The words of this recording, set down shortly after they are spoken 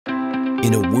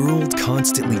In a world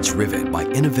constantly driven by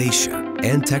innovation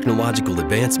and technological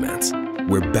advancements,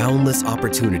 where boundless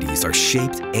opportunities are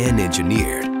shaped and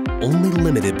engineered, only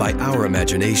limited by our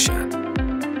imagination,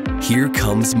 here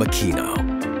comes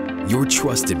Makino, your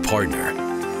trusted partner,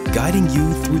 guiding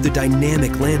you through the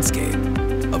dynamic landscape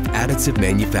of additive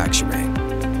manufacturing.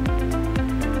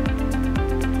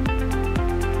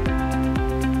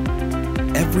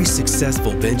 Every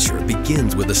successful venture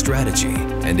begins with a strategy,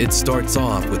 and it starts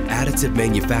off with additive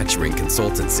manufacturing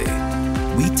consultancy.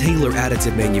 We tailor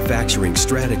additive manufacturing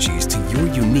strategies to your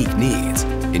unique needs,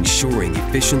 ensuring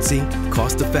efficiency,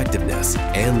 cost-effectiveness,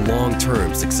 and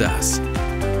long-term success.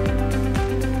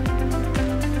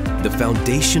 The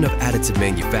foundation of additive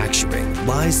manufacturing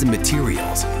lies in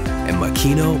materials, and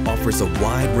Makino offers a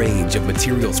wide range of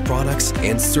materials products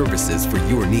and services for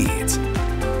your needs.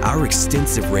 Our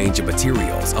extensive range of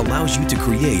materials allows you to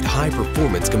create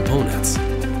high-performance components.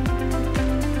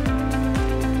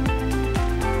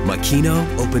 Makino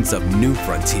opens up new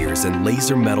frontiers in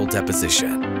laser metal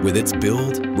deposition with its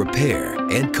build, repair,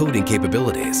 and coating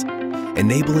capabilities,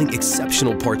 enabling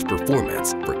exceptional parts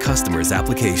performance for customers'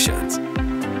 applications.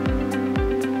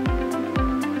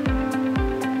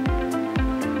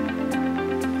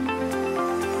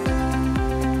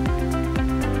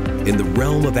 In the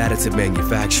realm of additive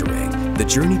manufacturing, the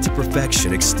journey to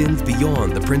perfection extends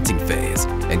beyond the printing phase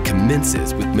and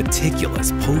commences with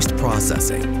meticulous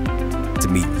post-processing. To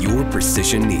meet your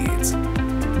precision needs,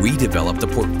 we developed a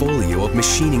portfolio of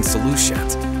machining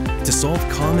solutions to solve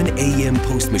common AM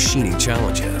post-machining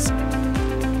challenges.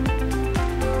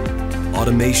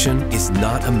 Automation is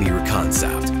not a mere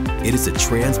concept. It is a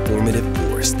transformative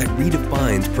force that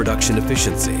redefines production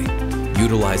efficiency.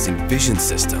 Utilizing Vision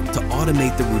System to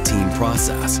automate the routine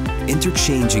process,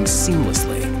 interchanging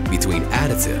seamlessly between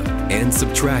additive and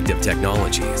subtractive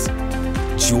technologies.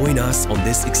 Join us on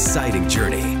this exciting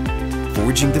journey,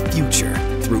 forging the future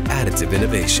through additive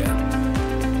innovation.